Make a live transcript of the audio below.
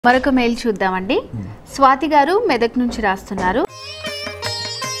మరొక మెయిల్ చూద్దామండి. స్వాతి గారు మెదక్ నుంచి రాస్తున్నారు.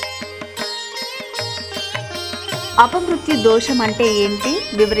 అపమృత్యు దోషం అంటే ఏంటి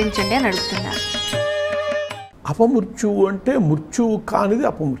వివరించండి అని అడుగుతున్నారు. అపమృత్యువు అంటే మృత్యువు కానిది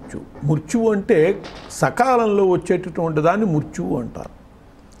అపమృత్యువు. మృత్యువు అంటే సకాలంలో వచ్చేటటువంటి దాన్ని మృత్యువు అంటారు.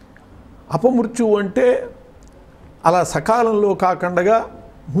 అపమృత్యువు అంటే అలా సకాలంలో కాకుండా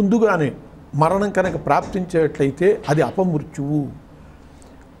ముందుగానే మరణం కనుక ప్రాప్తించేట్లయితే అది అపమృత్యువు.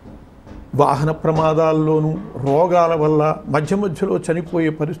 వాహన ప్రమాదాల్లోనూ రోగాల వల్ల మధ్యలో చనిపోయే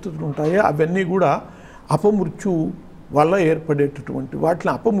పరిస్థితులు ఉంటాయి. అవన్నీ కూడా అపమృత్యువు వల్ల ఏర్పడేటటువంటి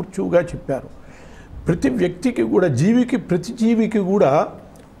వాటిని అపమృత్యువుగా చెప్పారు. ప్రతి వ్యక్తికి కూడా ప్రతి జీవికి కూడా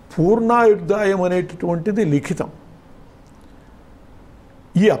పూర్ణాయుర్దాయం అనేటటువంటిది లిఖితం.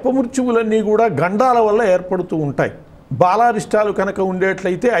 ఈ అపమృత్యువులన్నీ కూడా గండాల వల్ల ఏర్పడుతూ ఉంటాయి. బాలారిష్టాలు కనుక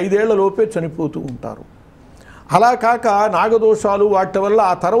ఉండేట్లయితే 5 ఏళ్ల లోపే చనిపోతూ ఉంటారు. అలా కాక నాగదోషాలు వాటి వల్ల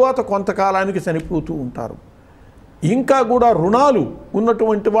ఆ తర్వాత కొంతకాలానికి చనిపోతూ ఉంటారు. ఇంకా కూడా రుణాలు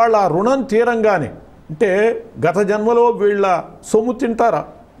ఉన్నటువంటి వాళ్ళు ఆ రుణం తీరంగానే, అంటే గత జన్మలో వీళ్ళ సొమ్ము తింటారా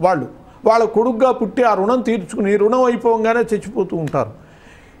వాళ్ళ కొడుగ్గా పుట్టి ఆ రుణం తీర్చుకుని రుణం అయిపోగానే చచ్చిపోతూ ఉంటారు.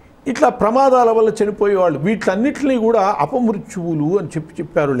 ఇట్లా ప్రమాదాల వల్ల చనిపోయేవాళ్ళు వీటన్నిటినీ కూడా అపమృత్యువులు అని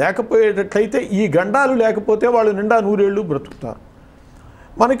చెప్పారు. లేకపోయేటట్లయితే ఈ గండాలు లేకపోతే వాళ్ళు నిండా 100 ఏళ్ళు బ్రతుకుతారు.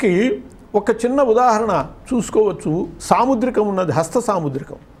 మనకి ఒక చిన్న ఉదాహరణ చూసుకోవచ్చు. సాముద్రికం ఉన్నది, హస్త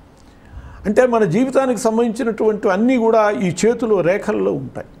సాముద్రికం. అంటే మన జీవితానికి సంబంధించినటువంటి అన్నీ కూడా ఈ చేతిలో రేఖల్లో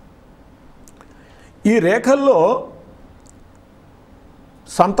ఉంటాయి. ఈ రేఖల్లో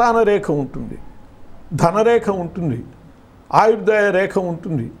సంతాన రేఖ ఉంటుంది, ధనరేఖ ఉంటుంది, ఆయుర్దాయ రేఖ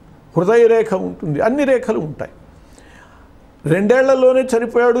ఉంటుంది, హృదయ రేఖ ఉంటుంది, అన్ని రేఖలు ఉంటాయి. 2 ఏళ్లలోనే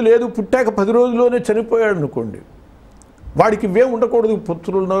చనిపోయాడు, లేదు పుట్టాక 10 రోజుల్లోనే చనిపోయాడు అనుకోండి, వాడికి ఇవే ఉండకూడదు.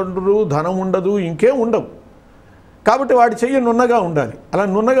 పుత్రులు ఉండరు, ధనం ఉండదు, ఇంకేం ఉండవు. కాబట్టి వాడి చెయ్యి నున్నగా ఉండాలి. అలా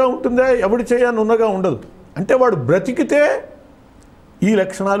నున్నగా ఉంటుందే, ఎవడి చెయ్య నున్నగా ఉండదు. అంటే వాడు బ్రతికితే ఈ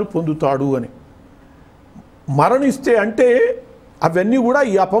లక్షణాలు పొందుతాడు అని. మరణిస్తే అంటే అవన్నీ కూడా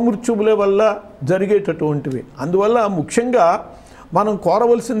ఈ అపమృత్యువుల వల్ల జరిగేటటువంటివి. అందువల్ల ముఖ్యంగా మనం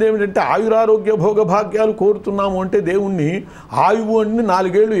కోరవలసింది ఏమిటంటే ఆయురారోగ్య భోగభాగ్యాలు కోరుతున్నాము అంటే దేవుణ్ణి ఆయువు అని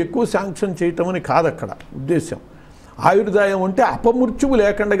 4 ఏళ్ళు ఎక్కువ శాంక్షన్ చేయటం అని కాదు అక్కడ ఉద్దేశం. ఆయుర్దాయం అంటే అపమృత్యువు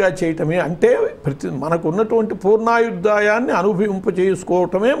లేకుండా చేయటమే. అంటే మనకు ఉన్నటువంటి పూర్ణాయుర్దాయాన్ని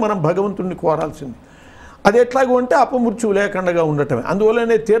అనుభవింపచేసుకోవటమే మనం భగవంతుడిని కోరాల్సింది. అది ఎట్లాగో అంటే అపమృత్యువు లేకుండా ఉండటమే.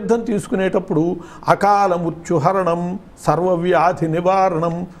 అందువల్లనే తీర్థం తీసుకునేటప్పుడు అకాల మృత్యుహరణం సర్వవ్యాధి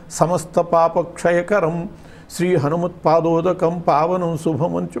నివారణం సమస్త పాపక్షయకరం శ్రీ హనుమత్పాదోదకం పావనం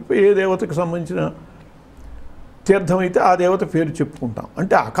శుభం అని చెప్పి ఏ దేవతకు సంబంధించిన తీర్థం అయితే ఆ దేవత పేరు చెప్పుకుంటాం.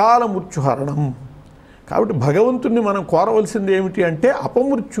 అంటే అకాల మృత్యుహరణం. కాబట్టి భగవంతుణ్ణి మనం కోరవలసింది ఏమిటి అంటే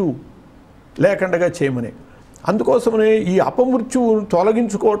అపమృత్యువు లేకుండా చేయమనే. అందుకోసమనే ఈ అపమృత్యువును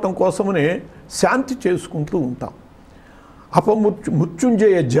తొలగించుకోవటం కోసమనే శాంతి చేసుకుంటూ ఉంటాం.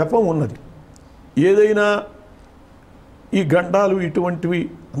 మృత్యుంజయ జపం ఉన్నది. ఏదైనా ఈ గండాలు ఇటువంటివి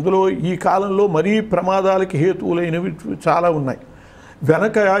అందులో ఈ కాలంలో మరీ ప్రమాదాలకి హేతువులైనవి చాలా ఉన్నాయి.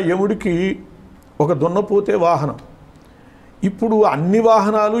 వెనక యముడికి ఒక దున్నపోతే వాహనం. ఇప్పుడు అన్ని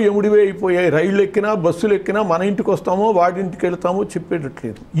వాహనాలు యముడివే అయిపోయాయి. రైళ్ళు ఎక్కినా బస్సులు ఎక్కినా మన ఇంటికి వస్తామో వాడింటికి వెళ్తామో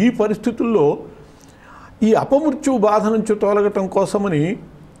చెప్పేటట్లేదు. ఈ పరిస్థితుల్లో ఈ అపమృత్యు బాధ నుంచి తొలగటం కోసమని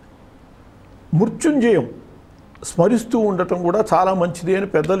మృత్యుంజయం స్మరిస్తూ ఉండటం కూడా చాలా మంచిది అని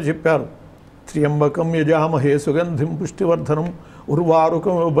పెద్దలు చెప్పారు. త్ర్యంబకం యజామహే సుగంధిం పుష్టివర్ధనం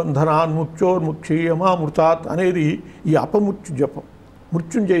ఉర్వారుకం బంధనాన్ మృత్యోర్ముక్షీయమామృతాత్ అనేది ఈ అపమృత్యు జపం,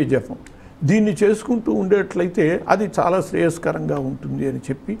 మృత్యుంజయ జపం. దీన్ని చేసుకుంటూ ఉండేట్లయితే అది చాలా శ్రేయస్కరంగా ఉంటుంది అని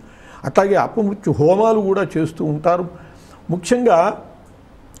చెప్పి, అట్లాగే అపమృత్యు హోమాలు కూడా చేస్తూ ఉంటారు. ముఖ్యంగా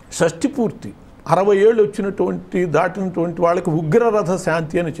షష్ఠి పూర్తి 60 ఏళ్ళు దాటినటువంటి వాళ్ళకి ఉగ్రరథ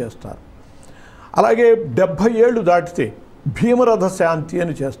శాంతి అని చేస్తారు. అలాగే 70 ఏళ్ళు దాటితే భీమరథ శాంతి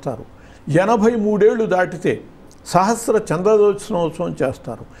అని చేస్తారు. 83 ఏళ్ళు దాటితే సహస్ర చంద్రదర్శనోత్సవం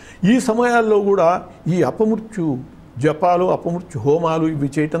చేస్తారు. ఈ సమయాల్లో కూడా ఈ అపమృత్యు జపాలు, అపమృత్యు హోమాలు ఇవి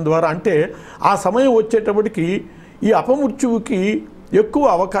చేయటం ద్వారా అంటే ఆ సమయం వచ్చేటప్పటికి ఈ అపమృత్యువుకి ఎక్కువ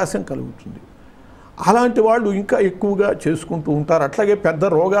అవకాశం కలుగుతుంది. అలాంటి వాళ్ళు ఇంకా ఎక్కువగా చేసుకుంటూ ఉంటారు. అట్లాగే పెద్ద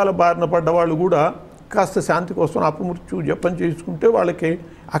రోగాల బారిన పడ్డ వాళ్ళు కూడా కాస్త శాంతి కోసం అపమృత్యు జపం చేసుకుంటే వాళ్ళకి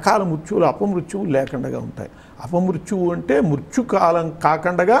అకాల మృత్యువులు అపమృత్యువు లేకుండా ఉంటాయి. అపమృత్యువు అంటే మృత్యుకాలం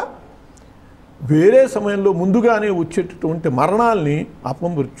కాకుండా వేరే సమయంలో ముందుగానే వచ్చేటటువంటి మరణాల్ని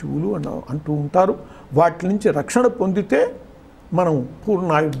అపమృత్యువులు అంటూ ఉంటారు. వాటి నుంచి రక్షణ పొందితే మనం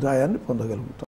పూర్ణాయుర్దాయాన్ని పొందగలుగుతాం.